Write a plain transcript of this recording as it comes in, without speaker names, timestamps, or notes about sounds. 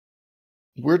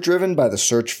We're driven by the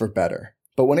search for better.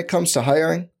 But when it comes to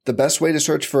hiring, the best way to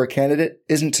search for a candidate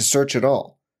isn't to search at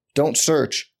all. Don't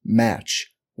search,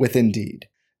 match with Indeed.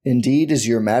 Indeed is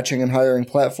your matching and hiring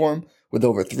platform with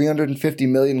over 350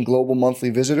 million global monthly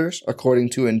visitors,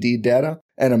 according to Indeed data,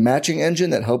 and a matching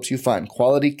engine that helps you find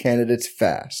quality candidates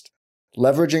fast.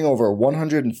 Leveraging over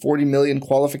 140 million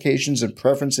qualifications and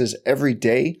preferences every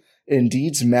day,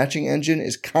 Indeed's matching engine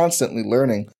is constantly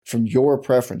learning from your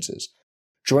preferences.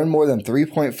 Join more than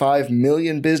 3.5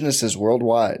 million businesses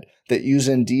worldwide that use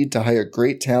Indeed to hire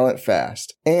great talent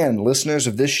fast. And listeners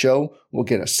of this show will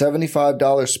get a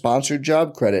 $75 sponsored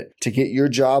job credit to get your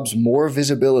jobs more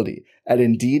visibility at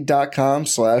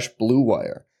Indeed.com/Blue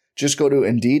Wire. Just go to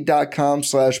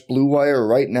Indeed.com/Blue Wire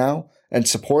right now and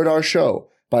support our show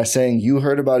by saying you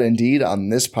heard about Indeed on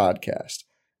this podcast.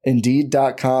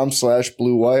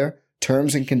 Indeed.com/Blue Wire.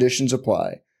 Terms and conditions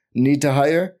apply. Need to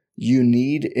hire? You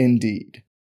need Indeed.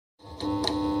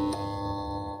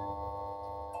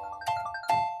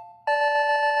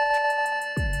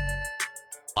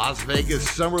 Las Vegas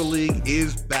Summer League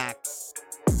is back.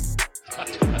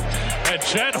 And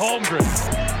Chet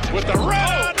Holmgren with the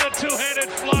round, the two-handed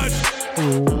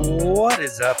flush. What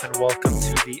is up, and welcome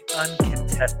to the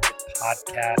Uncontested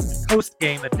Podcast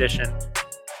post-game edition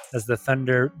as the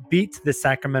Thunder beat the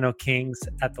Sacramento Kings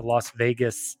at the Las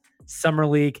Vegas Summer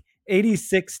League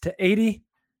 86-80.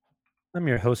 I'm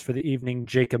your host for the evening,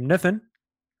 Jacob Niffen.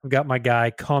 I've got my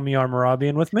guy, Kami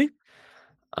Armarabian, with me.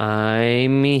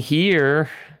 I'm here.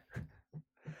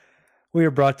 We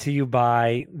are brought to you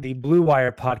by the Blue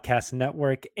Wire Podcast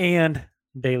Network and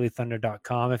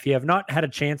DailyThunder.com. If you have not had a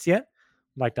chance yet,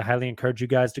 I'd like to highly encourage you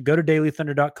guys to go to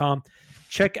DailyThunder.com.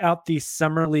 Check out the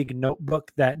Summer League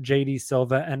notebook that JD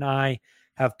Silva and I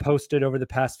have posted over the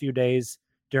past few days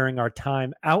during our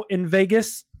time out in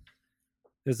Vegas.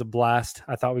 It was a blast.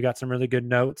 I thought we got some really good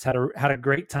notes, had a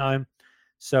great time.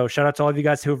 So shout out to all of you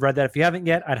guys who have read that. If you haven't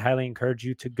yet, I'd highly encourage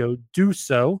you to go do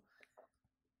so.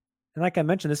 And like I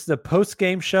mentioned, this is a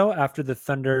post-game show after the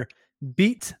Thunder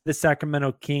beat the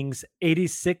Sacramento Kings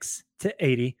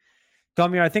 86-80.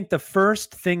 Gamir, I think the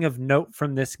first thing of note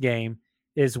from this game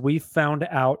is we found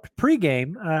out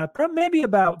pregame, maybe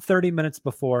about 30 minutes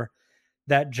before,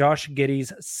 that Josh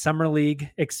Giddey's Summer League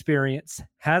experience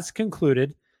has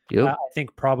concluded. Yep. I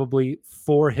think probably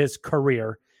for his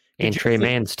career. And Trey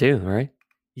Mann's too, right?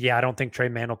 Yeah, I don't think Trey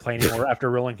Mann will play anymore after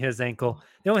rolling his ankle.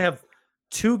 They only have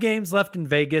 2 games left in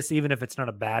Vegas. Even if it's not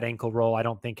a bad ankle roll, I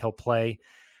don't think he'll play.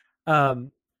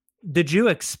 Did you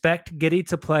expect Giddey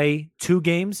to play 2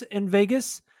 games in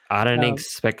Vegas? I didn't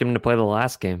expect him to play the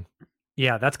last game.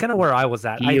 Yeah, that's kind of where I was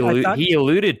at. He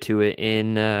alluded to it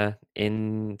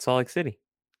in Salt Lake City.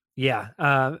 Yeah,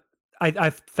 I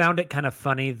found it kind of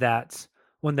funny that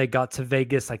when they got to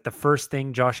Vegas, like the first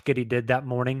thing Josh Giddey did that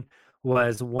morning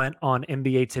was went on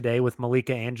NBA Today with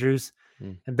Malika Andrews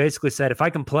and basically said, if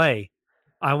I can play,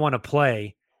 I want to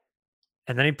play.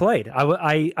 And then he played.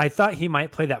 I thought he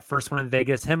might play that first one in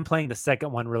Vegas. Him playing the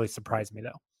second one really surprised me,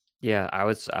 though. Yeah,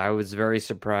 I was very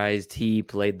surprised he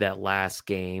played that last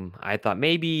game. I thought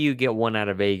maybe you get one out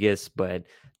of Vegas, but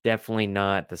definitely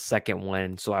not the second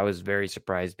one. So I was very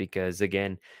surprised because,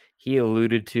 again, he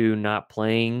alluded to not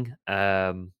playing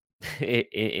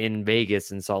in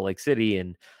Vegas in Salt Lake City,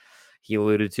 and he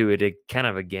alluded to it kind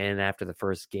of again after the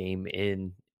first game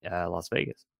in Las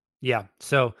Vegas. Yeah,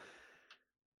 so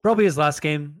probably his last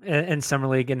game in Summer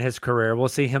League in his career. We'll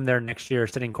see him there next year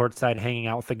sitting courtside hanging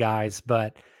out with the guys,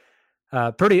 but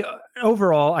pretty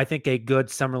overall, I think a good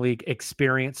Summer League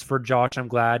experience for Josh. I'm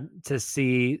glad to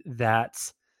see that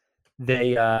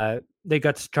they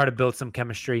got to try to build some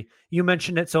chemistry. You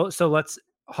mentioned it, so let's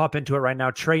hop into it right now.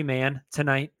 Trey Mann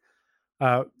tonight,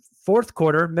 fourth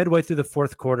quarter, midway through the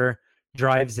fourth quarter,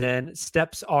 drives in,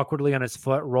 steps awkwardly on his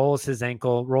foot, rolls his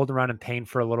ankle, rolled around in pain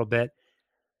for a little bit.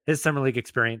 His Summer League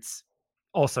experience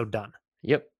also done.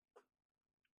 Yep.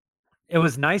 It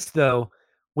was nice, though.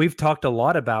 We've talked a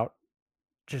lot about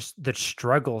just the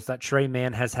struggles that Trey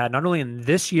Mann has had, not only in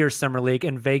this year's Summer League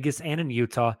in Vegas and in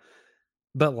Utah,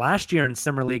 but last year in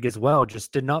Summer League as well.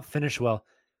 Just did not finish well.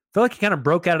 I feel like he kind of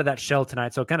broke out of that shell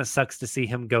tonight, so it kind of sucks to see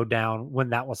him go down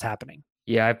when that was happening.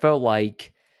 Yeah, I felt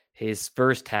like his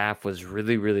first half was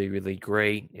really, really, really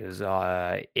great. It was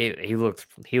he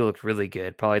looked really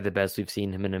good, probably the best we've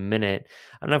seen him in a minute.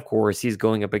 And of course, he's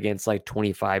going up against like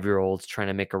 25-year-olds trying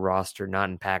to make a roster, not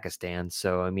in Pakistan.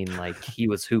 So I mean, like he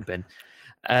was hooping.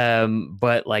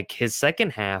 But like his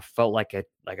second half felt like a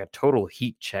total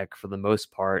heat check for the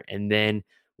most part. And then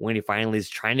when he finally is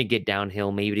trying to get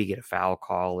downhill, maybe to get a foul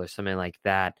call or something like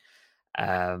that.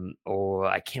 Or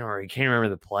I can't remember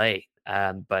the play.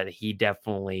 but he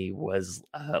definitely was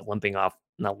limping off,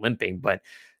 not limping, but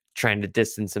trying to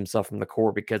distance himself from the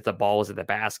court because the ball was at the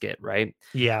basket, right?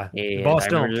 Yeah, the And ball's I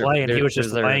still in remember play, and he was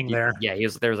just laying there. yeah,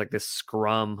 there was like this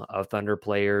scrum of Thunder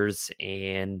players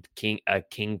and a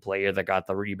King player that got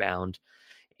the rebound.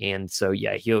 And so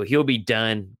yeah, he'll be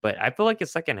done. But I feel like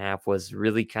his second half was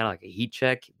really kind of like a heat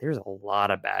check. There's a lot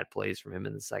of bad plays from him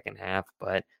in the second half,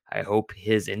 but I hope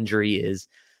his injury is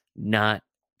not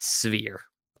severe,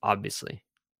 obviously.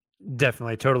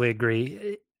 Definitely, totally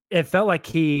agree. It felt like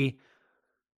he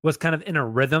was kind of in a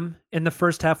rhythm in the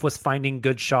first half, was finding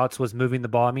good shots, was moving the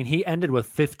ball. I mean, he ended with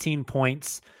 15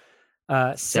 points,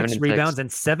 7 6 and 6. rebounds,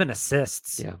 and 7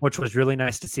 assists, Yeah. which was really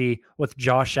nice to see. With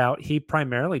Josh out, he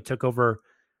primarily took over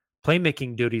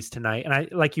playmaking duties tonight. And I,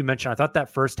 like you mentioned, I thought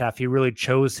that first half he really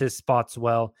chose his spots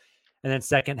well, and then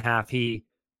second half he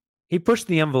pushed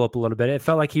the envelope a little bit. It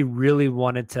felt like he really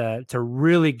wanted to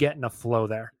really get in a flow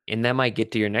there. And that might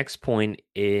get to your next point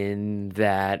in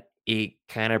that it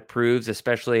kind of proves,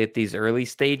 especially at these early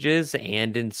stages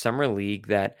and in summer league,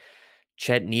 that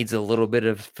Chet needs a little bit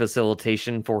of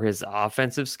facilitation for his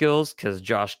offensive skills because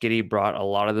Josh Giddey brought a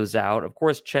lot of those out. Of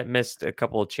course, Chet missed a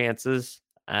couple of chances,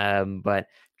 but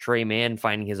Trey Mann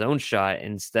finding his own shot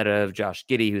instead of Josh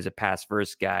Giddey, who's a pass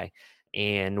first guy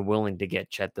and willing to get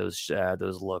Chet those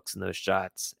looks and those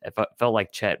shots. It felt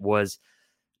like Chet was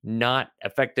not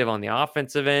effective on the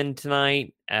offensive end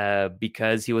tonight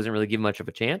because he wasn't really given much of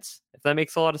a chance, if that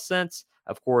makes a lot of sense.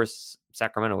 Of course,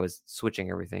 Sacramento was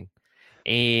switching everything.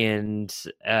 And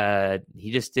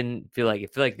he just didn't feel like he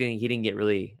didn't get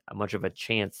really much of a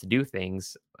chance to do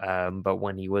things. But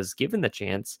when he was given the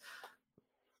chance,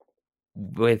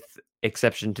 with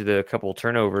exception to the couple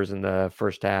turnovers in the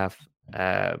first half,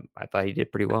 I thought he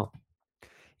did pretty well.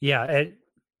 Yeah,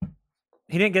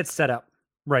 he didn't get set up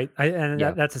right,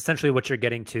 that's essentially what you're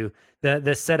getting to. The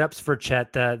setups for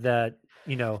Chet, the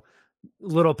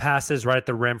little passes right at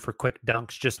the rim for quick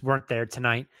dunks just weren't there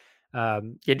tonight. Yeah,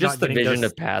 just the vision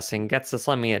of passing. That's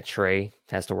something that Trey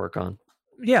has to work on.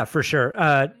 Yeah, for sure.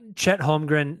 Chet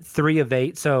Holmgren, 3 of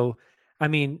 8. So, I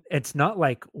mean, it's not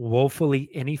like woefully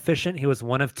inefficient. He was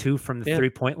 1 of 2 from the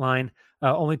 3-point line.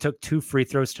 Only took 2 free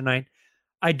throws tonight.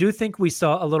 I do think we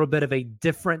saw a little bit of a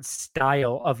different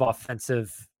style of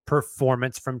offensive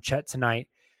performance from Chet tonight.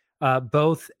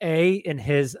 Both in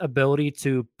his ability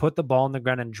to put the ball on the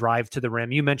ground and drive to the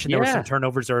rim. You mentioned there were some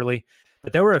turnovers early,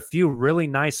 but there were a few really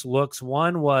nice looks.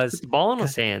 One was the ball in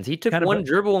his hands. He took one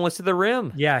dribble and was to the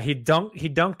rim. Yeah, he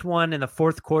dunked one in the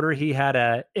fourth quarter. He had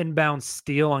a inbound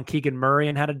steal on Keegan Murray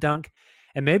and had a dunk.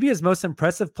 And maybe his most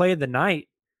impressive play of the night,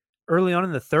 early on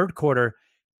in the third quarter,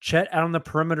 Chet out on the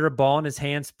perimeter, ball in his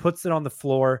hands, puts it on the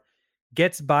floor,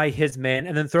 gets by his man,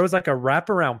 and then throws like a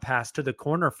wraparound pass to the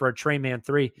corner for a Trey Mann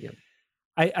 3. Yep.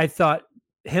 I thought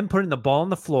him putting the ball on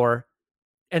the floor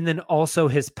and then also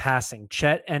his passing.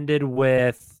 Chet ended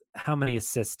with how many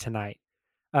assists tonight?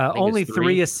 Only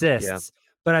 3 assists,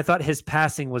 but I thought his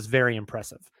passing was very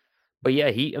impressive. But yeah,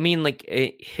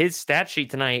 his stat sheet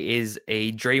tonight is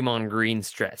a Draymond Green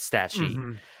stat sheet.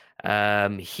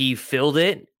 Mm-hmm. He filled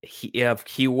it.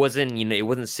 He wasn't, it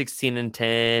wasn't 16 and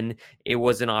 10. It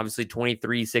wasn't obviously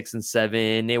 23, 6 and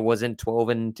 7. It wasn't 12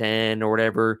 and 10 or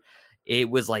whatever. It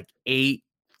was like 8,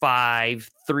 5,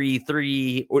 3,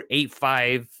 3 or 8,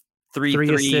 5, 3,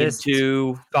 3 assists, and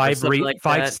 2,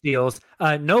 5 steals,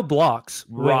 no blocks,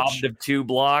 robbed of 2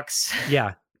 blocks.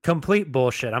 Yeah, complete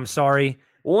bullshit. I'm sorry.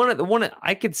 One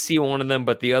I could see one of them,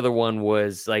 but the other one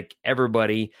was like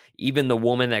everybody, even the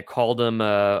woman that called him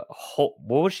what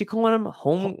was she calling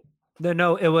him?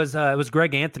 No, it was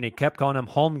Greg Anthony kept calling him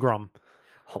Holmgren.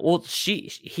 Well,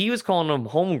 he was calling him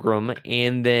Holmgren,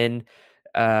 and then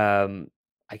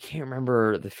I can't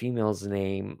remember the female's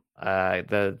name,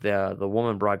 the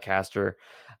woman broadcaster,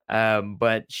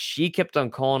 but she kept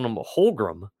on calling him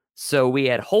Holmgren. So we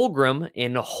had Holmgren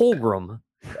and Holmgren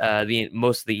the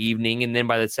most of the evening, and then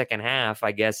by the second half,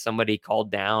 I guess somebody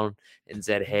called down and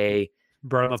said, "Hey,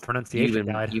 bro, a pronunciation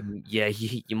guide.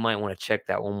 You might want to check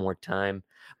that one more time."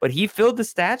 But he filled the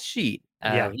stat sheet.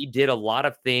 He did a lot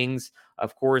of things.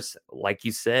 Of course, like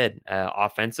you said,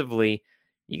 offensively,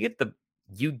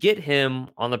 you get him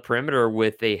on the perimeter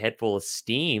with a head full of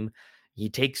steam. He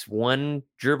takes one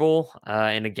dribble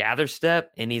and a gather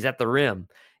step, and he's at the rim.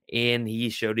 And he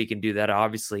showed he can do that.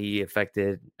 Obviously, he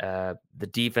affected the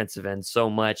defensive end so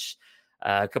much.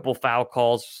 A couple foul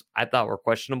calls I thought were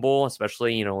questionable,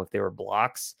 especially, if they were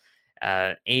blocks.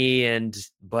 But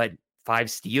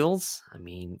 5 steals. I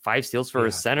mean, 5 steals for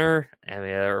a center,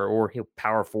 or he'll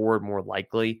power forward more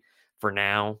likely for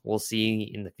now. We'll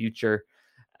see in the future.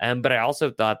 But I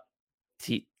also thought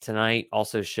tonight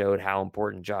also showed how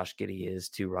important Josh Giddey is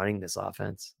to running this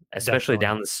offense, especially Definitely.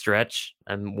 down the stretch.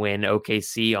 And when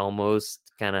OKC almost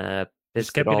kind of Just pissed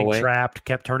it kept all getting away. trapped,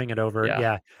 kept turning it over. Yeah.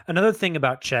 Yeah. Another thing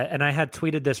about Chet, and I had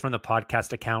tweeted this from the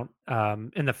podcast account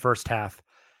in the first half.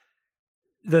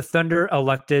 The Thunder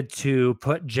elected to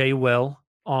put Jay Will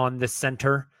on the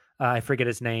center. I forget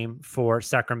his name for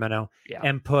Sacramento, Yeah.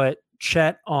 and put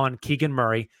Chet on Keegan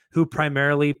Murray, who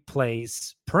primarily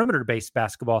plays perimeter based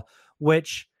basketball,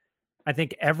 which I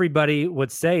think everybody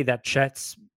would say that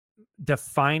Chet's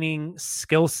defining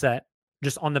skill set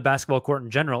just on the basketball court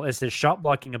in general is his shot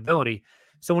blocking ability.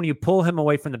 So when you pull him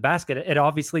away from the basket, it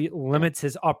obviously limits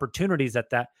his opportunities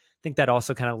at that. I think that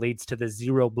also kind of leads to the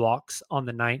 0 blocks on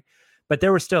the night. But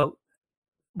there were still,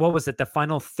 what was it, the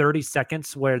final 30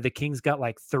 seconds where the Kings got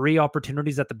like 3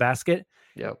 opportunities at the basket.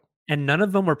 Yep. And none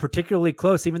of them were particularly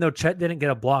close, even though Chet didn't get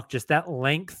a block, just that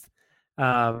length. It's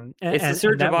the And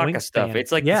Serge that Ibaka stuff. wingspan.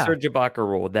 It's like Yeah. the Serge Ibaka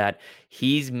rule that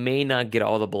he's may not get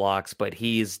all the blocks, but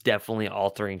he's definitely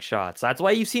altering shots. That's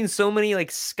why you've seen so many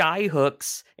like sky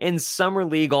hooks in summer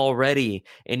league already,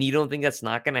 and you don't think that's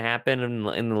not going to happen in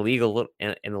the league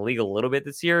in the league a little bit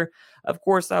this year. Of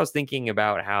course, I was thinking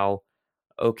about how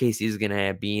OKC is going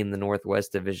to be in the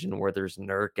Northwest Division where there's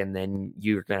Nurk, and then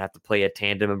you're going to have to play a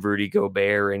tandem of Rudy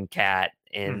Gobert and Cat,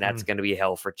 and that's going to be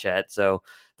hell for Chet. So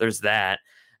there's that.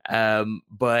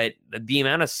 But the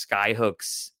amount of sky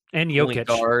hooks and point Jokic.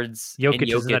 guards, Jokic and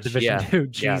is in that division too.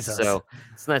 Jesus. Yeah,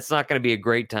 so it's not going to be a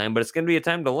great time, but it's going to be a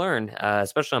time to learn,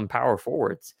 especially on power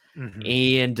forwards.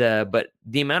 And but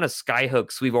the amount of sky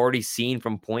hooks we've already seen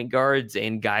from point guards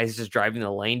and guys just driving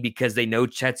the lane because they know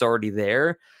Chet's already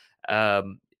there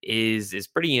is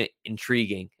pretty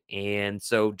intriguing. And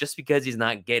so just because he's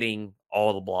not getting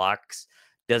all the blocks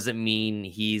doesn't mean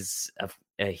he's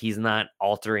not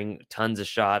altering tons of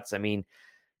shots. I mean,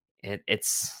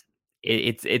 it's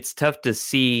tough to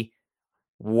see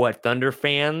what Thunder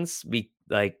fans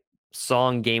saw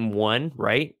in game 1,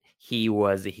 right? He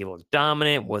looked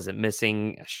dominant, wasn't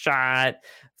missing a shot.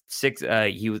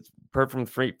 He was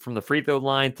perfect from the free throw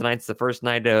line. Tonight's the first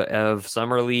night of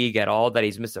summer league at all that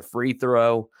he's missed a free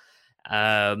throw.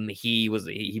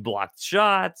 He blocked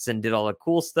shots and did all the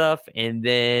cool stuff, and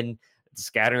then the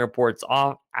scouting reports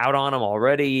out on him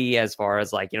already as far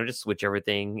as just switch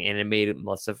everything, and it made it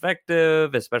less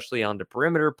effective, especially on the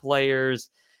perimeter players.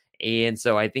 And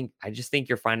so I just think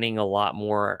you're finding a lot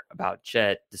more about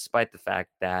Chet, despite the fact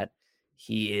that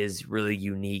he is really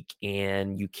unique,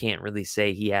 and you can't really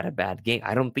say he had a bad game.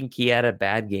 I don't think he had a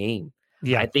bad game.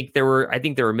 Yeah. I think there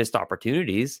were missed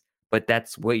opportunities, but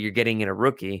that's what you're getting in a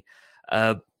rookie.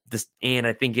 And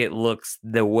I think it looks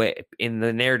the way in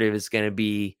the narrative is going to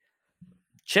be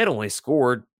Chet only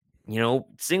scored,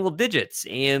 single digits,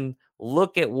 and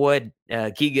look at what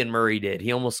Keegan Murray did.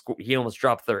 He almost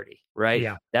dropped 30, right?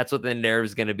 Yeah. That's what the narrative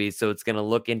is going to be. So it's going to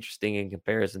look interesting in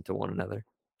comparison to one another.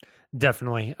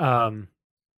 Definitely.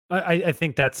 I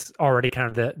think that's already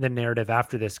kind of the narrative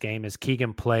after this game is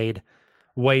Keegan played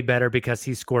way better because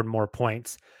he scored more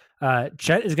points.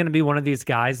 Chet is going to be one of these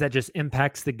guys that just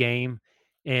impacts the game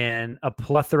in a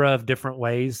plethora of different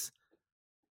ways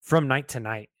from night to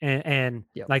night. And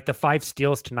Yep. like the 5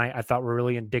 steals tonight, I thought were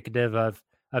really indicative of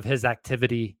his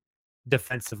activity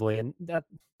defensively. And that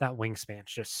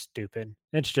wingspan's just stupid.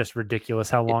 It's just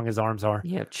ridiculous how long his arms are.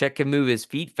 Yeah, if Chet can move his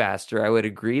feet faster, I would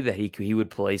agree that he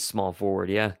would play small forward.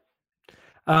 Yeah.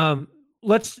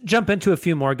 Let's jump into a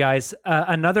few more guys.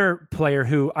 Another player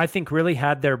who I think really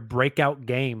had their breakout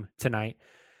game tonight,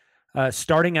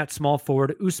 starting at small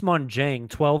forward, Ousmane Dieng,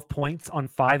 12 points on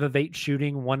 5 of 8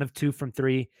 shooting, 1 of 2 from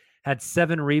 3, had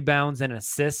 7 rebounds and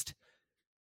assist.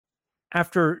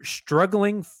 After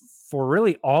struggling for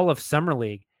really all of Summer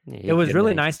League, it was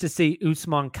really nice to see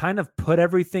Ousmane kind of put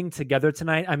everything together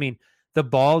tonight. I mean, the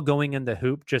ball going in the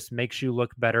hoop just makes you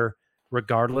look better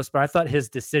regardless, but I thought his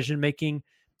decision-making,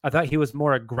 I thought he was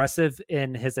more aggressive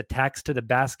in his attacks to the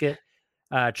basket,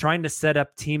 trying to set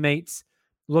up teammates,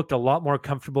 looked a lot more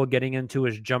comfortable getting into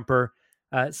his jumper.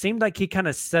 It seemed like he kind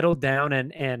of settled down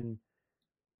and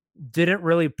didn't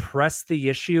really press the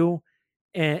issue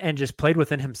and just played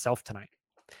within himself tonight.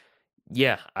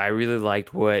 Yeah, I really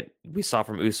liked what we saw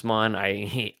from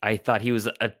Ousmane. I thought he was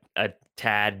a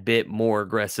tad bit more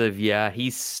aggressive. Yeah, he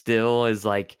still is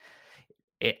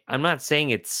I'm not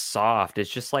saying it's soft. It's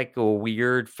just like a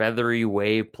weird feathery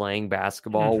way of playing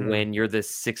basketball when you're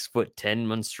this 6'10"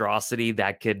 monstrosity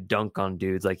that could dunk on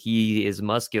dudes. Like, he is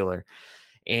muscular.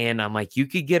 And I'm like, you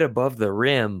could get above the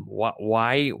rim.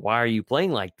 Why are you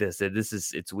playing like this?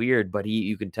 It's weird, but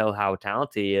you can tell how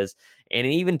talented he is. And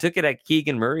he even took it at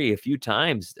Keegan Murray a few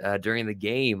times during the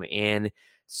game. And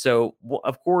so,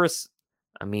 of course,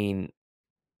 I mean,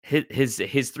 his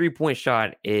 3-point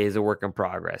shot is a work in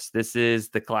progress. This is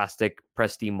the classic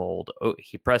Presti mold.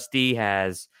 Presti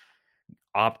has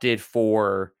opted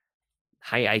for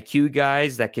high IQ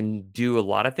guys that can do a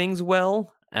lot of things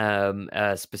well,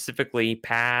 specifically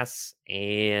pass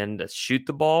and shoot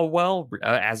the ball well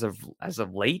as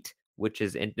of late, which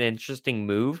is an interesting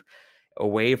move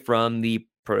away from the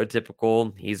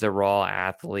prototypical he's a raw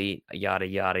athlete, yada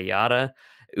yada yada.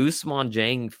 Usman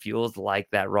Jang feels like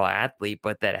that raw athlete,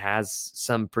 but that has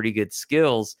some pretty good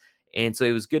skills. And so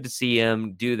it was good to see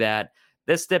him do that.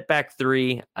 This step back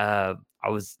three, I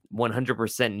was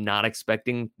 100% not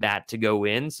expecting that to go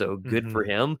in. So good for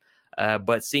him.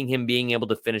 But seeing him being able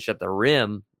to finish at the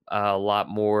rim a lot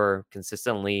more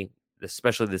consistently,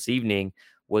 especially this evening,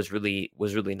 was really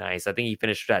nice. I think he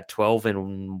finished at 12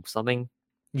 and something.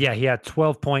 Yeah, he had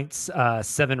 12 points,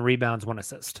 7 rebounds, 1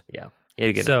 assist. Yeah. He had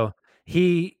a good so night.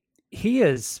 he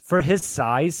is, for his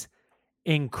size,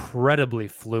 incredibly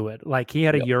fluid. Like, he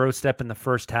had a Euro step in the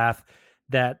first half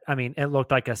that, I mean, it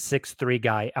looked like a 6'3"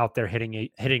 guy out there hitting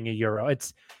a Euro.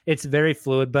 It's very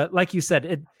fluid, but like you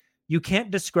said, you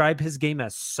can't describe his game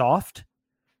as soft,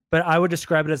 but I would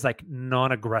describe it as like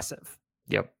non-aggressive.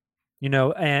 Yep.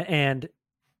 And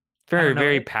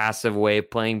very passive way of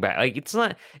playing back. Like, it's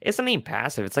not even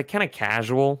passive. It's like kind of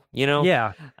casual,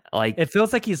 Yeah. Like, it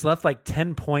feels like he's left like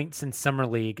 10 points in summer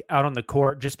league out on the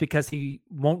court just because he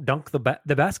won't dunk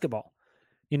the basketball.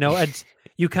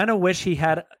 You kind of wish he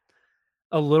had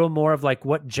a little more of like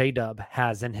what J-Dub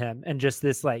has in him, and just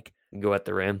this like go at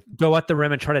the rim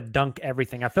and try to dunk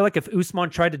everything. I feel like if Usman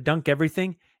tried to dunk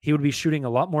everything, he would be shooting a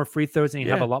lot more free throws and he'd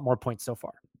have a lot more points so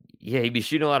far. Yeah, he'd be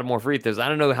shooting a lot of more free throws. I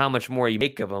don't know how much more you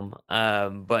make of him,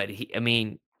 but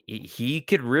he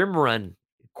could rim run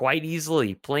quite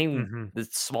easily, playing the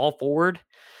small forward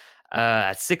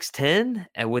at 6'10",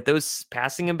 and with those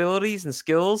passing abilities and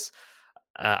skills.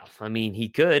 He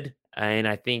could, and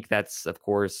I think that's, of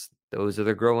course, those are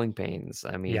the growing pains.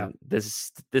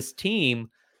 This team.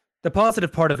 The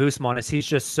positive part of Usman is he's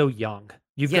just so young.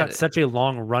 You've got such a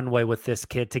long runway with this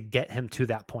kid to get him to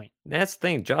that point. That's the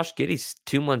thing. Josh Giddey's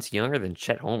 2 months younger than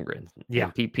Chet Holmgren.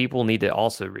 Yeah. People need to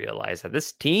also realize that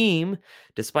this team,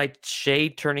 despite Shea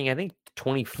turning, I think,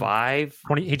 25.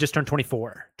 He just turned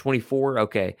 24. 24?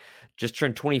 Okay. Just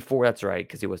turned 24. That's right,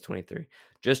 because he was 23.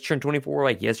 Just turned 24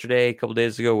 like yesterday, a couple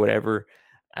days ago, whatever.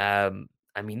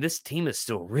 This team is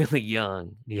still really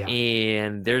young. Yeah.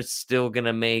 And they're still going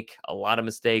to make a lot of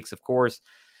mistakes, of course.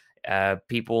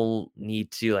 People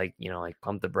need to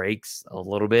pump the brakes a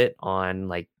little bit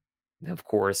on, of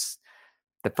course,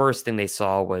 the first thing they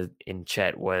saw was in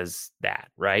Chet was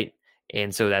that, right?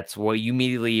 And so that's what you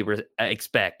immediately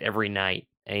expect every night.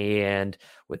 And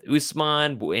with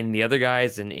Usman and the other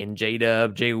guys and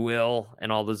J-Dub, J-Will,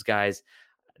 and all those guys,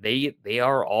 they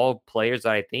are all players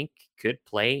that I think could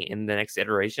play in the next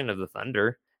iteration of the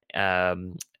Thunder.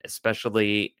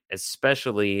 Especially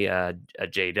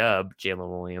J-Dub, Jalen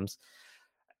Williams.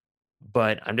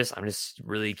 But I'm just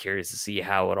really curious to see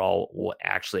how it all will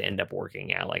actually end up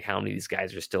working out. Like, how many of these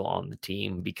guys are still on the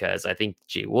team, because I think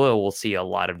will see a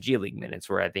lot of G League minutes,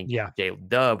 where I think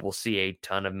J-Dub will see a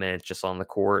ton of minutes just on the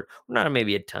court. Not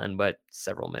maybe a ton, but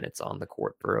several minutes on the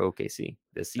court for OKC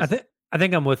this season. I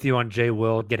think I'm with you on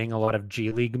J-Will getting a lot of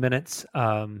G League minutes.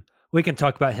 We can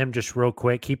talk about him just real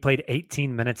quick. He played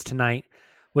 18 minutes tonight,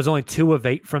 was only 2 of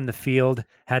 8 from the field,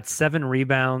 had 7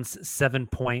 rebounds, 7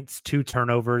 points, 2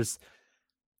 turnovers.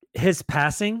 His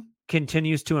passing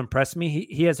continues to impress me.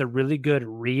 He has a really good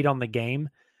read on the game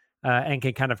and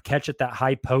can kind of catch at that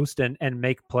high post and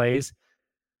make plays.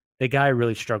 The guy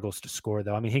really struggles to score,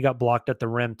 though. He got blocked at the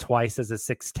rim twice as a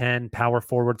 6'10" power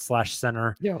forward /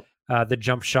 center. Yeah. The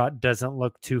jump shot doesn't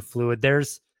look too fluid.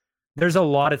 There's a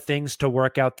lot of things to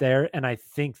work out there, and I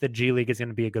think the G League is going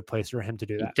to be a good place for him to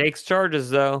do that. He takes charges,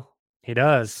 though. He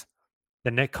does.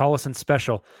 The Nick Collison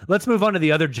special. Let's move on to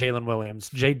the other Jalen Williams,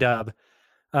 J-Dub.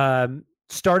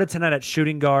 Started tonight at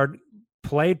shooting guard,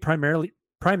 played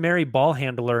primary ball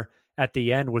handler at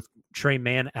the end with Trey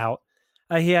Mann out.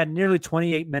 He had nearly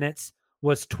 28 minutes,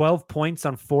 was 12 points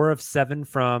on 4 of 7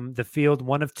 from the field,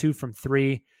 1 of 2 from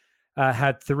 3,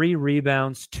 had 3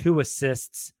 rebounds, 2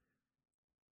 assists.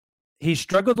 He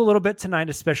struggled a little bit tonight,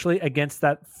 especially against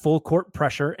that full court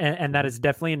pressure, and that is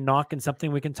definitely a knock and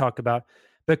something we can talk about.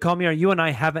 But Kamiar, you and I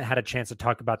haven't had a chance to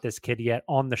talk about this kid yet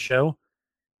on the show.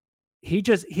 He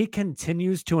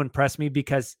continues to impress me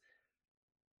because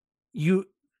it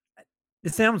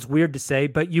sounds weird to say,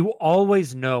 but you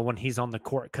always know when he's on the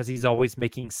court because he's always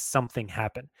making something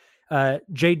happen.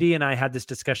 JD and I had this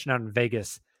discussion out in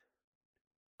Vegas.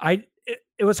 It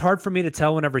was hard for me to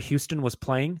tell whenever Houston was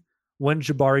playing when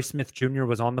Jabari Smith Jr.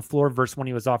 was on the floor versus when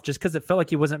he was off, just because it felt like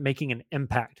he wasn't making an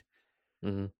impact.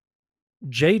 Mm-hmm.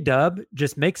 J-Dub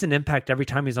just makes an impact every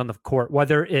time he's on the court,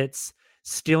 whether it's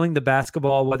stealing the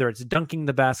basketball, whether it's dunking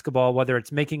the basketball, whether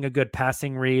it's making a good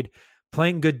passing read,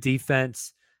 playing good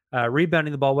defense,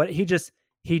 rebounding the ball.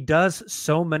 He does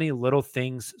so many little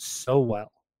things so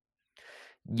well.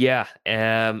 Yeah,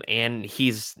 and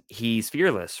he's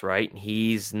fearless, right?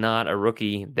 He's not a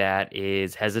rookie that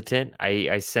is hesitant.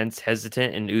 I sense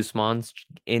hesitant in Usman's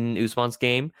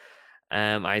game.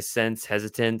 I sense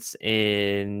hesitance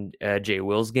in Jay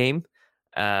Will's game.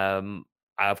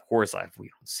 Of course, we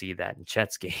don't see that in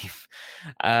Chet's game.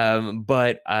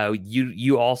 But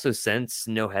you also sense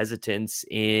no hesitance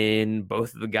in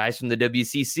both of the guys from the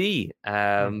WCC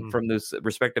from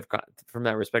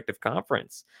that respective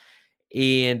conference.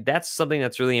 And that's something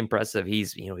that's really impressive.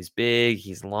 He's big,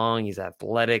 he's long, he's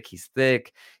athletic, he's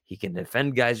thick, he can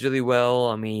defend guys really well.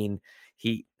 I mean,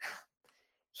 he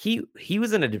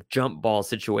was in a jump ball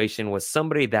situation with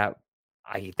somebody that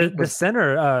the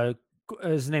center,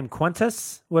 his name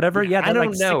Quintus, whatever. Yeah, I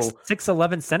don't know,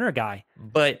 6'11" center guy.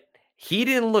 But he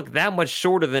didn't look that much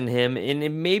shorter than him,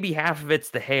 and maybe half of it's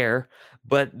the hair,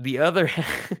 but the other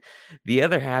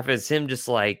half is him. Just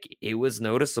like, it was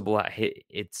noticeable.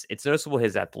 It's noticeable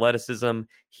his athleticism.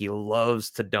 He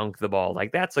loves to dunk the ball.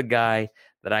 Like, that's a guy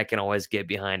that I can always get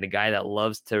behind. A guy that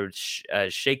loves to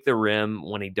shake the rim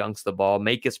when he dunks the ball,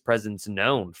 make his presence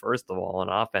known first of all on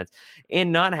offense,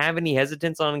 and not have any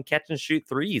hesitance on catch and shoot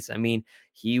threes. I mean,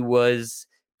 he was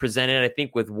presented, I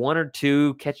think, with 1 or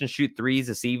 2 catch and shoot threes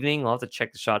this evening. I'll have to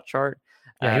check the shot chart.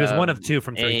 Yeah, he was 1 of 2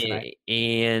 from 3 tonight.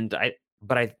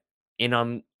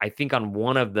 I think on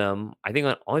one of them,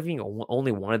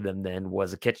 only one of them then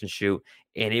was a catch and shoot,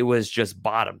 and it was just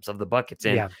bottoms of the buckets.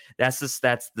 And that's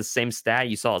the same stat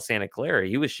you saw at Santa Clara.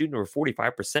 He was shooting over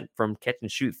 45% from catch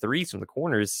and shoot threes from the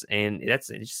corners, and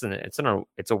it's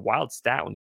a wild stat.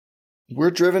 We're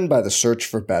driven by the search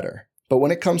for better. But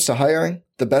when it comes to hiring,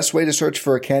 the best way to search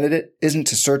for a candidate isn't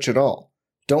to search at all.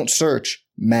 Don't search,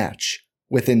 match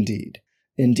with Indeed.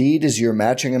 Indeed is your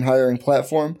matching and hiring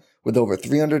platform with over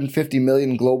 350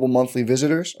 million global monthly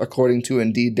visitors, according to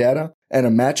Indeed data, and a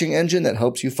matching engine that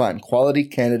helps you find quality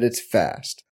candidates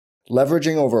fast.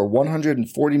 Leveraging over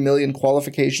 140 million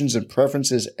qualifications and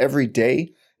preferences every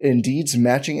day, Indeed's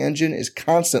matching engine is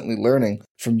constantly learning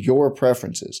from your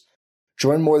preferences.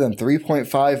 Join more than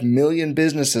 3.5 million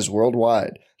businesses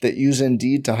worldwide that use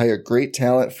Indeed to hire great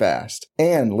talent fast.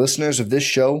 And listeners of this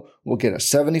show will get a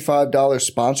 $75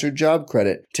 sponsored job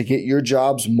credit to get your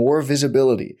jobs more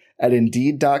visibility at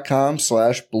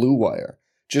Indeed.com/Blue Wire.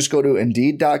 Just go to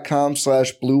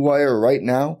Indeed.com/Blue Wire right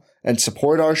now and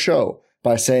support our show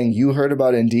by saying you heard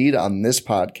about Indeed on this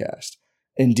podcast.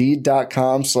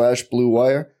 Indeed.com/Blue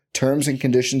Wire. Terms and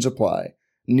conditions apply.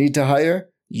 Need to hire?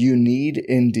 You need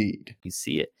Indeed. You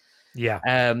see it.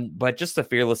 Yeah. But just the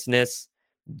fearlessness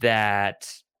that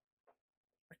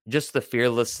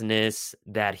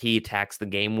he attacks the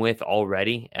game with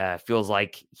already feels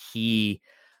like he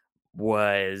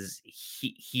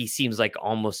seems like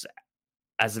almost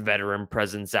as a veteran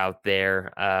presence out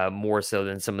there, more so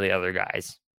than some of the other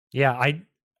guys. Yeah,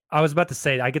 I was about to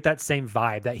say, I get that same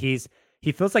vibe that he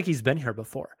feels like he's been here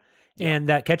before. Yeah. And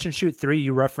that catch and shoot 3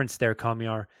 you referenced there,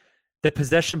 Kamiar, the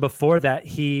possession before that,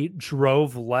 he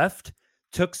drove left,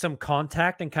 took some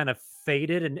contact and kind of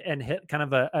faded and hit kind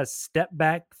of a step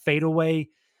back fadeaway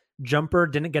jumper,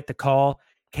 didn't get the call,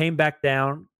 came back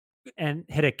down and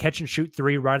hit a catch and shoot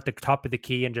 3 right at the top of the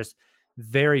key, and just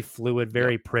very fluid,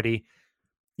 very pretty.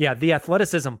 Yeah, the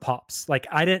athleticism pops. Like,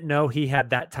 I didn't know he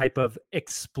had that type of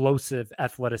explosive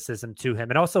athleticism to him.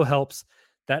 It also helps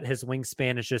that his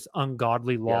wingspan is just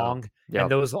ungodly long, and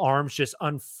those arms just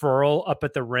unfurl up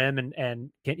at the rim,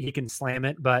 and he can slam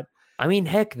it. But I mean,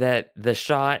 heck, that the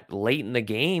shot later in the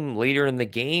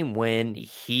game when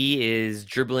he is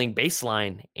dribbling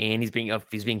baseline and he's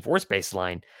being forced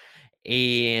baseline,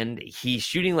 and he's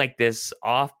shooting like this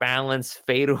off balance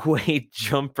fadeaway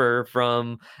jumper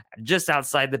from just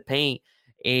outside the paint,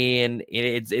 and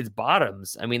it's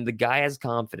bottoms. I mean, the guy has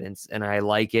confidence, and I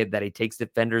like it that he takes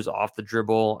defenders off the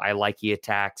dribble. I like he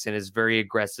attacks and is very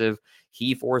aggressive.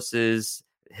 He forces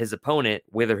his opponent,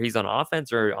 whether he's on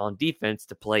offense or on defense,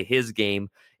 to play his game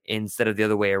instead of the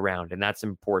other way around, and that's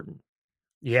important.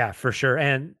 Yeah, for sure.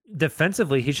 And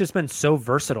defensively, he's just been so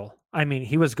versatile. I mean,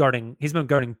 he's been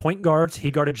guarding point guards.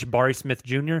 He guarded Jabari Smith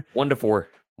Jr. 1 through 4.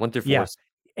 Yeah.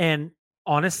 And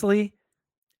honestly,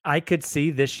 I could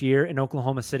see this year in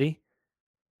Oklahoma City,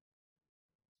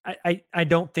 I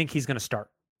don't think he's going to start.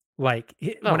 Like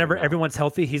Oh, whenever no. everyone's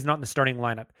healthy, he's not in the starting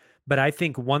lineup. But I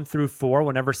think 1 through 4,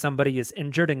 whenever somebody is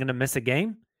injured and going to miss a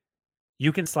game,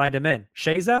 you can slide him in.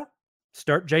 Shay's out,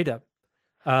 start J-Dub.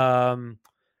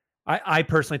 I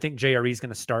personally think JRE is going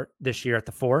to start this year at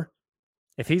the 4.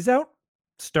 If he's out,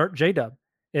 start J-Dub.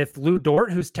 If Lou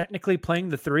Dort, who's technically playing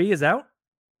the 3, is out,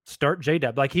 start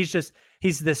J-Dub. Like he's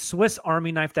this Swiss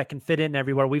Army knife that can fit in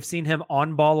everywhere. We've seen him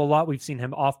on ball a lot. We've seen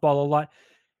him off ball a lot.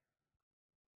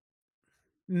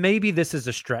 Maybe this is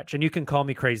a stretch, and you can call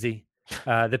me crazy.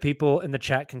 The people in the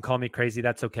chat can call me crazy.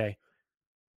 That's okay.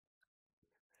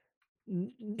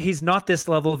 He's not this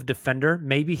level of defender.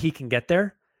 Maybe he can get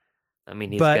there. I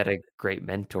mean, he's But got a great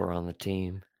mentor on the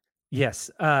team.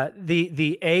 yes,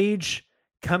 the age,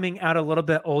 coming out a little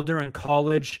bit older in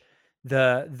college,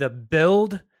 the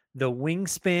build, the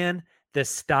wingspan, the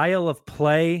style of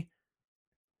play.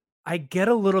 I get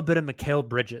a little bit of Mikal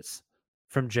Bridges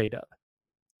from J-Dub.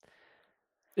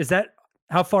 Is that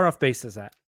how far off base is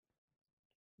that?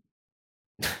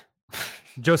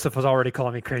 Joseph was already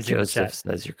calling me crazy. Joseph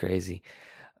says you're crazy.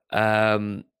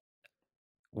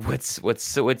 What's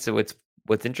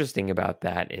interesting about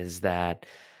that is that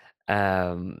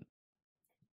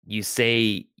you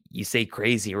say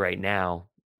crazy right now.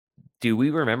 Do we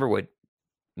remember what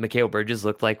Mikal Bridges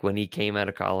looked like when he came out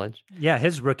of college? Yeah,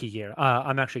 his rookie year.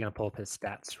 I'm actually going to pull up his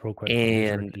stats real quick.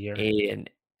 And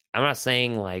I'm not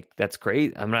saying like that's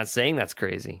crazy. I'm not saying that's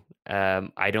crazy.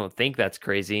 I don't think that's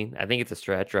crazy. I think it's a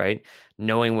stretch, right?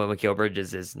 Knowing what Mikal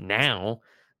Bridges is now.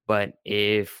 But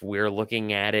if we're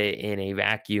looking at it in a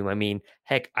vacuum, I mean,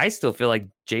 heck, I still feel like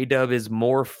J-Dub is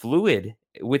more fluid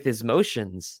with his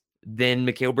motions than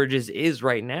Mikal Bridges is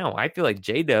right now. I feel like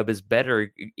J-Dub is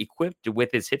better equipped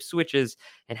with his hip switches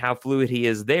and how fluid he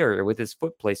is there with his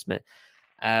foot placement.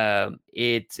 Again,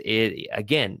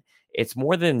 it's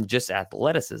more than just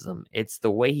athleticism. It's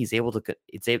the way he's able to.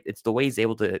 It's the way he's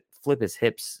able to flip his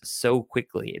hips so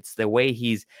quickly. It's the way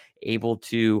he's able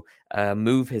to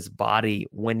move his body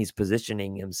when he's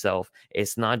positioning himself.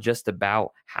 It's not just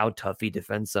about how tough he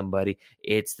defends somebody.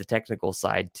 It's the technical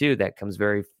side too that comes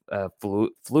very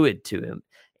fluid to him,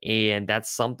 and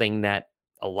that's something that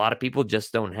a lot of people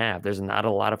just don't have. There's not a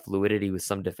lot of fluidity with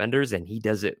some defenders, and he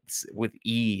does it with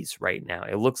ease right now.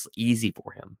 It looks easy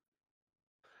for him.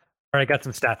 All right, I got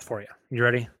some stats for you. You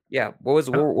ready? Yeah. What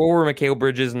were Mikal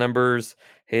Bridges' numbers,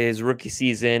 his rookie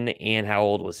season, and how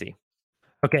old was he?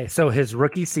 Okay, so his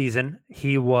rookie season,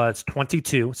 he was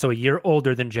 22, so a year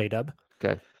older than J-Dub.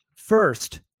 Okay.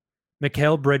 First,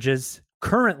 Mikal Bridges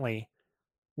currently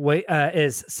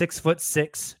is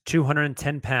 6'6",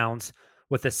 210 pounds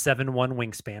with a 7'1"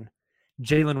 wingspan.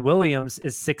 Jalen Williams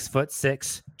is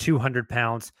 6'6", 200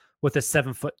 pounds with a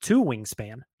 7'2"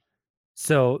 wingspan.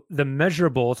 So the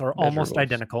measurables are almost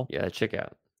identical. Yeah, check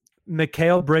out.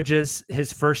 Mikal Bridges,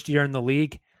 his first year in the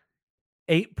league,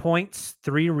 8 points,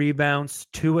 3 rebounds,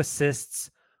 2 assists,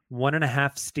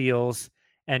 1.5 steals,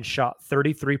 and shot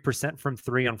 33% from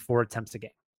 3 on 4 attempts a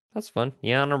game. That's fun.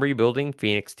 Yeah, on a rebuilding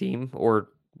Phoenix team, or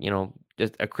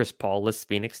just a Chris Paul-less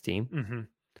Phoenix team.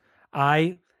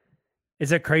 Mm-hmm.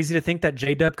 Is it crazy to think that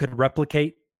J-Dub could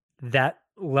replicate that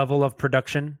level of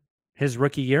production his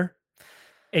rookie year?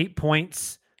 8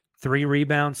 points, 3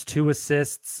 rebounds, 2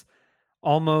 assists,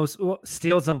 almost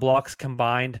steals and blocks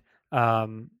combined.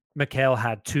 Mikal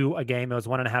had 2 a game. It was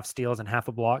 1.5 steals and half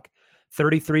a block,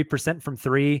 33% from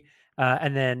 3.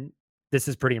 And then this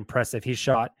is pretty impressive. He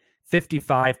shot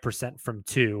 55% from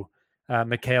 2.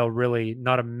 Mikal really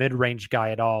not a mid-range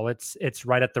guy at all. It's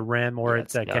right at the rim, or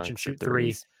it's a catch and shoot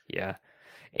 3. Yeah.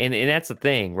 And that's the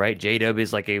thing, right? J-Dub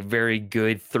is like a very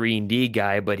good 3-and-D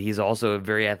guy, but he's also a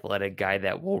very athletic guy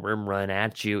that will rim run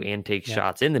at you and take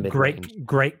shots in the mid-range.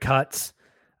 Great cuts.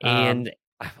 And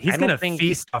he's going to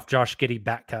feast off Josh Giddey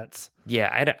back cuts.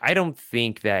 Yeah, I don't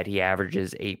think that he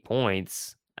averages 8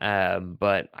 points,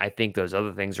 but I think those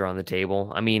other things are on the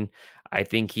table. I mean, I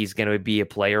think he's going to be a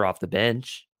player off the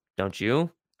bench, don't you?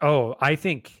 Oh, I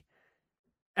think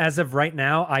as of right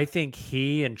now, I think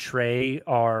he and Trey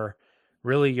are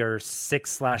really your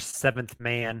 6/7th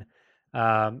man who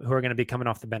are going to be coming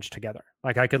off the bench together.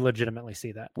 Like, I could legitimately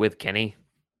see that. With Kenny?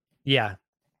 Yeah.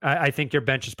 I think your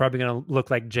bench is probably going to look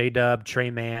like J-Dub,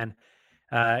 Trey Mann,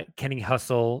 Kenny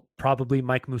Hustle, probably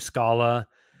Mike Muscala,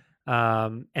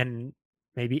 and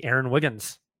maybe Aaron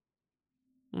Wiggins.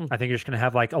 I think you're just going to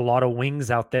have like a lot of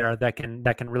wings out there that can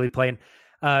really play.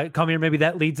 And Kamir, maybe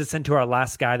that leads us into our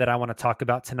last guy that I want to talk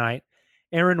about tonight.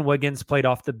 Aaron Wiggins played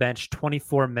off the bench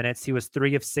 24 minutes. He was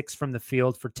 3 of 6 from the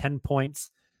field for 10 points,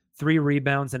 3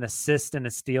 rebounds, an assist, and a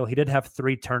steal. He did have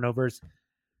 3 turnovers.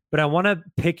 But I want to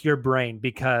pick your brain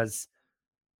because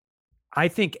I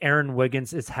think Aaron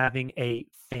Wiggins is having a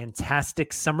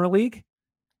fantastic summer league,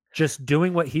 just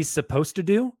doing what he's supposed to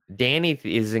do. Danny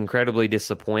is incredibly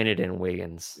disappointed in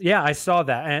Wiggins. Yeah, I saw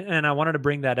that, and I wanted to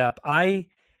bring that up.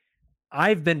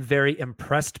 I've been very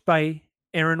impressed by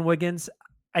Aaron Wiggins.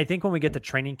 I think when we get to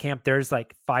training camp, there's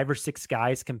like 5 or 6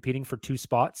 guys competing for 2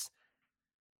 spots.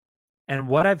 And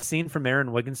what I've seen from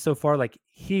Aaron Wiggins so far, like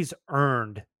he's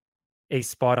earned a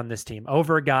spot on this team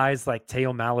over guys like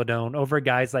Teo Maladone, over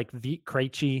guys like Vit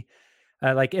Krejci.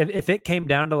 Like if it came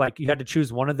down to like you had to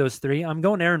choose one of those 3, I'm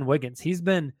going Aaron Wiggins. He's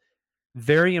been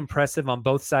very impressive on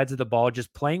both sides of the ball,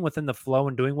 just playing within the flow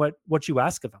and doing what you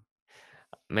ask of him.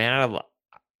 Man,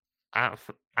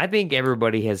 I think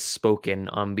everybody has spoken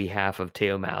on behalf of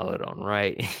Teo Maladon,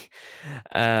 right?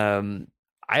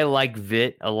 I like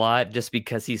Vit a lot just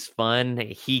because he's fun.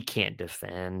 He can't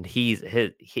defend.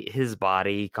 His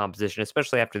body composition,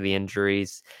 especially after the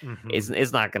injuries,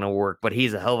 is not going to work. But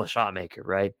he's a hell of a shot maker,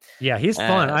 right? Yeah, he's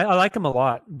fun. I like him a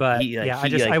lot. But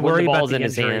I worry about the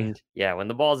his injury. hand. Yeah, when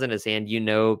the ball's in his hand,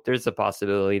 there's a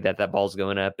possibility that ball's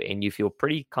going up, and you feel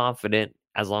pretty confident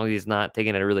as long as he's not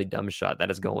taking a really dumb shot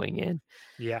that is going in.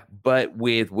 Yeah. But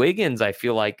with Wiggins, I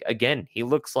feel like, again, he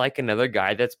looks like another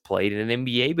guy that's played in an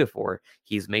NBA before.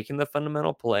 He's making the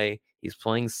fundamental play. He's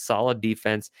playing solid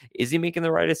defense. Is he making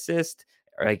the right assist?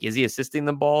 Or like, is he assisting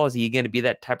the ball? Is he going to be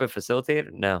that type of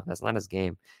facilitator? No, that's not his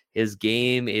game. His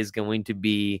game is going to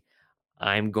be,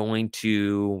 I'm going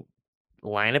to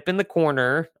line up in the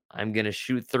corner. I'm going to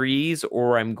shoot threes,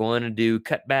 or I'm going to do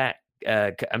cut back.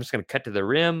 I'm just going to cut to the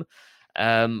rim.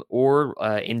 Or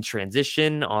in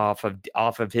transition off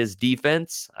of his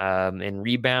defense, and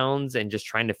rebounds, and just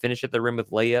trying to finish at the rim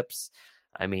with layups.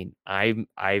 I mean, I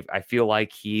feel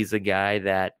like he's a guy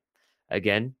that,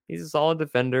 again, he's a solid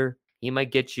defender. He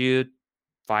might get you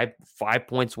 5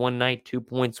 points one night, 2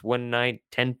 points one night,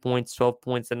 10 points, 12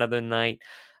 points another night.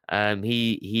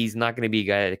 He's not going to be a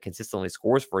guy that consistently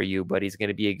scores for you, but he's going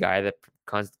to be a guy that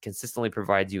consistently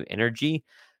provides you energy,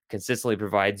 consistently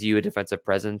provides you a defensive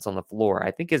presence on the floor.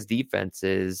 I think his defense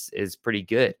is pretty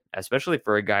good, especially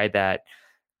for a guy that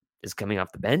is coming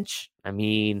off the bench. I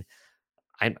mean,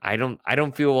 I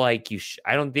don't feel like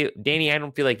Danny, I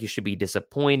don't feel like you should be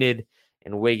disappointed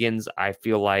in Wiggins. I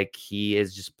feel like he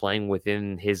is just playing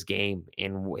within his game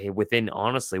and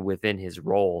honestly within his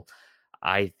role.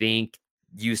 I think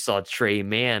you saw Trey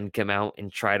Mann come out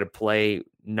and try to play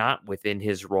not within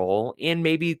his role, and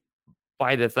maybe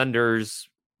by the Thunder's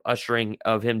ushering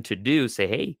of him to say,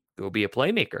 hey, go be a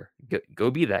playmaker,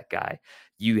 go be that guy.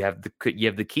 You have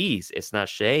the keys. It's not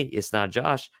Shea, it's not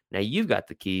Josh. Now you've got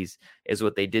the keys, is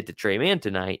what they did to Trey Mann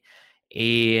tonight.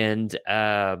 And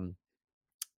I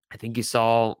think you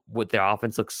saw what their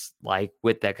offense looks like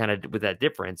with that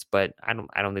difference. But I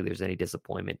don't think there's any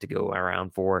disappointment to go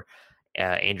around for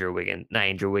Aaron Wiggins.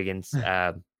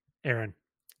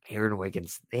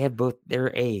 They have both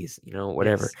their A's,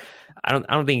 whatever. Yes. I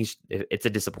don't think it's a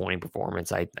disappointing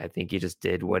performance. I think he just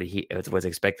did what was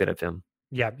expected of him.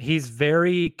 Yeah, he's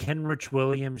very Kenrich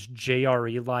Williams,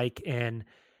 JRE like, and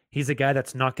he's a guy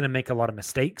that's not going to make a lot of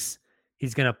mistakes.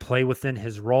 He's going to play within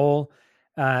his role,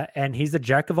 and he's a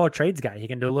jack of all trades guy. He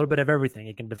can do a little bit of everything.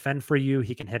 He can defend for you.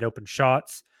 He can hit open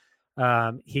shots.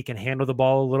 He can handle the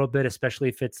ball a little bit, especially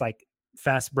if it's like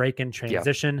fast break and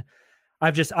transition.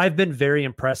 Yeah. I've been very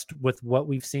impressed with what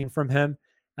we've seen from him,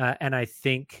 and I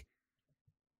think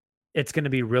it's going to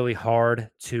be really hard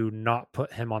to not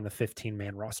put him on the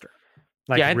 15-man roster.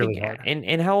 I think, hard.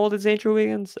 And how old is Andrew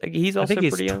Wiggins? He's also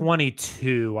pretty young.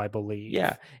 22, I believe.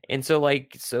 Yeah, and so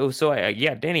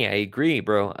Danny, I agree,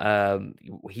 bro.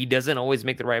 He doesn't always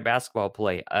make the right basketball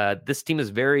play. This team is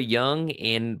very young,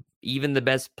 and even the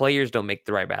best players don't make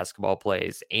the right basketball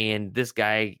plays. And this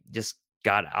guy just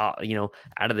got out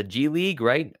of the G League,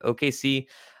 right? OKC.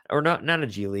 Or not a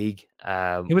G League.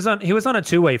 He was on a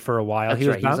two-way for a while. He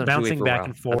was bouncing back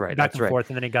and forth,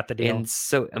 and then he got the deal. And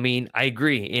so, I mean, I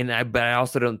agree, but I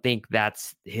also don't think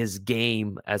that's his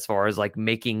game as far as like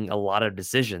making a lot of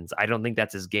decisions. I don't think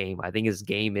that's his game. I think his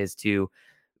game is to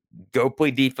go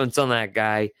play defense on that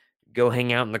guy, go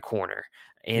hang out in the corner,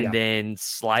 and then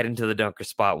slide into the dunker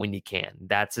spot when you can.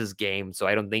 That's his game. So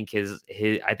I don't think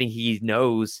I think he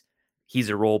knows he's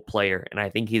a role player, and I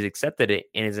think he's accepted it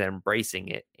and is embracing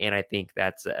it. And I think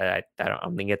that's I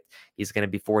don't think he's going to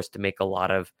be forced to make a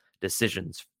lot of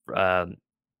decisions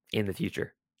in the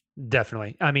future.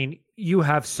 Definitely. I mean, you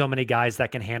have so many guys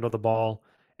that can handle the ball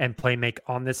and play make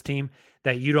on this team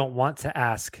that you don't want to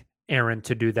ask Aaron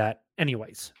to do that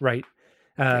anyways, right?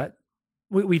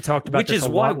 We talked about this a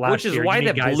lot last year.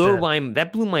 That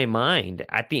blew my mind.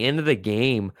 At the end of the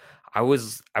game, I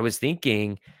was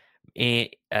thinking, And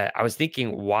I was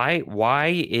thinking,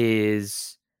 why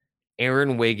is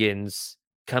Aaron Wiggins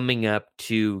coming up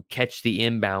to catch the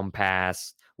inbound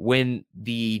pass when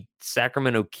the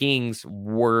Sacramento Kings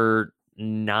when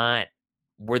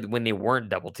they weren't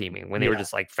double teaming, when they were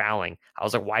just like fouling? I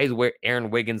was like, why is Aaron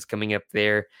Wiggins coming up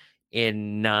there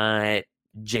and not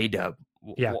J-Dub?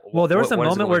 Yeah. Well, there was a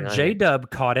moment where J-Dub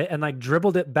caught it and like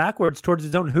dribbled it backwards towards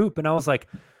his own hoop. And I was like,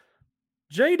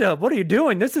 J-Dub, what are you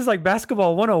doing? This is like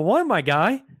basketball 101, my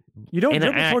guy. You don't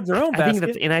dribble towards your own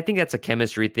basket. I think that's a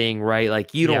chemistry thing, right?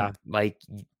 Like you don't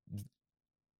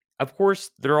of course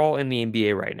they're all in the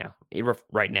NBA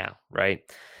right now, right?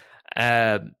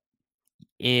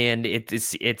 And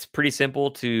it's pretty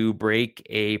simple to break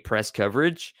a press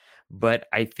coverage, but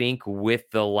I think with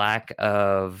the lack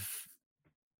of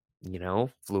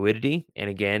fluidity, and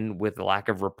again with the lack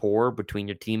of rapport between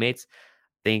your teammates,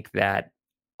 think that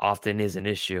often is an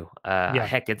issue.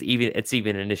 Heck, it's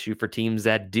even an issue for teams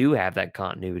that do have that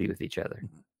continuity with each other.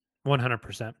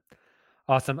 100%.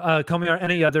 Awesome. Comey, are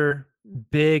any other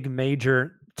big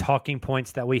major talking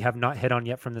points that we have not hit on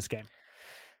yet from this game?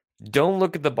 Don't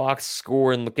look at the box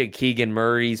score and look at Keegan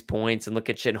Murray's points and look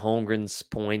at Chet Holmgren's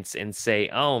points and say,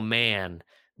 oh man,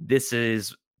 this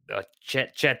is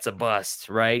Chet's a bust,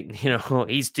 right?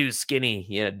 He's too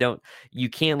skinny. You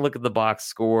can't look at the box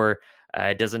score.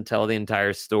 It doesn't tell the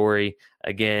entire story.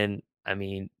 Again, I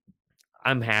mean,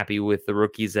 I'm happy with the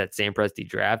rookies that Sam Presti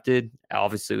drafted.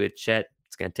 Obviously with Chet,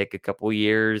 it's going to take a couple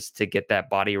years to get that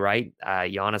body right.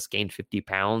 Giannis gained 50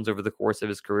 pounds over the course of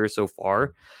his career so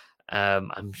far.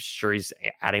 I'm sure he's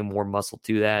adding more muscle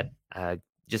to that.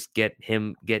 Just get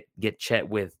Chet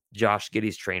with Josh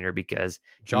Giddey's trainer, because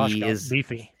Josh he is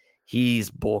beefy. He's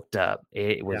bulked up.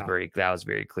 It was that was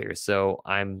very clear. So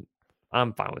I'm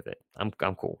fine with it. I'm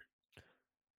cool.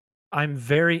 I'm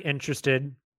very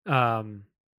interested in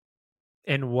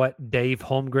what Dave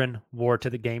Holmgren wore to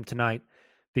the game tonight,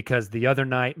 because the other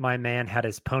night my man had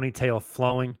his ponytail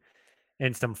flowing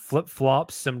and some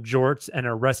flip-flops, some jorts, and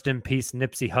a rest in peace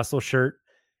Nipsey Hussle shirt,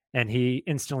 and he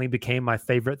instantly became my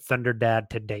favorite Thunder dad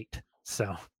to date.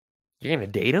 So you're gonna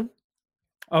date him?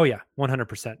 Oh yeah,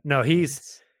 100%. No,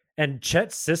 and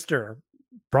Chet's sister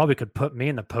probably could put me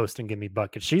in the post and give me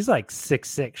buckets. She's like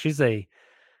 6'6".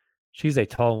 She's a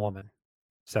tall woman.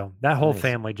 So that whole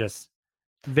family just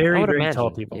very tall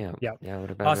people. Yeah.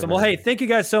 Awesome. Well, hey, thank you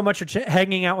guys so much for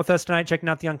hanging out with us tonight, checking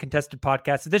out the Uncontested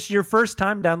Podcast. If this is your first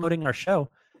time downloading our show,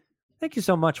 thank you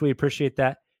so much. We appreciate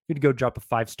that. You'd go drop a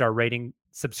 5-star rating,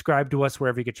 subscribe to us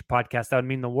wherever you get your podcast. That would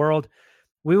mean the world.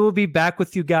 We will be back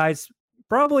with you guys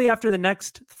probably after the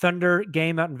next Thunder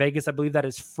game out in Vegas. I believe that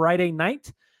is Friday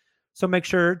night. So make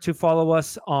sure to follow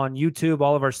us on YouTube,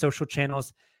 all of our social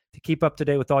channels, to keep up to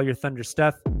date with all your Thunder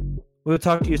stuff. We'll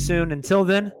talk to you soon. Until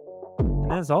then,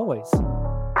 and as always,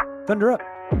 Thunder up.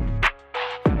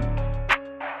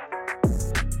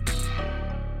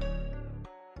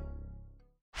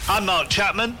 I'm Mark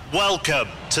Chapman. Welcome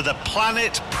to the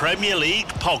Planet Premier League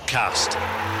podcast.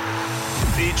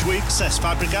 Each week, Cesc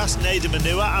Fabregas, Nader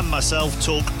Manua and myself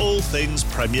talk all things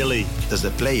Premier League. As a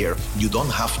player, you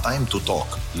don't have time to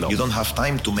talk. No. You don't have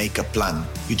time to make a plan.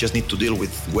 You just need to deal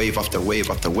with wave after wave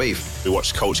after wave. We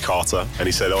watched Coach Carter and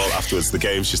he said, afterwards, the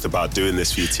game's just about doing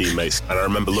this for your teammates. And I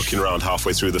remember looking around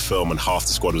halfway through the film and half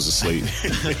the squad was asleep.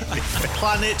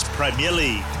 Planet Premier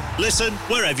League. Listen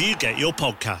wherever you get your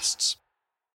podcasts.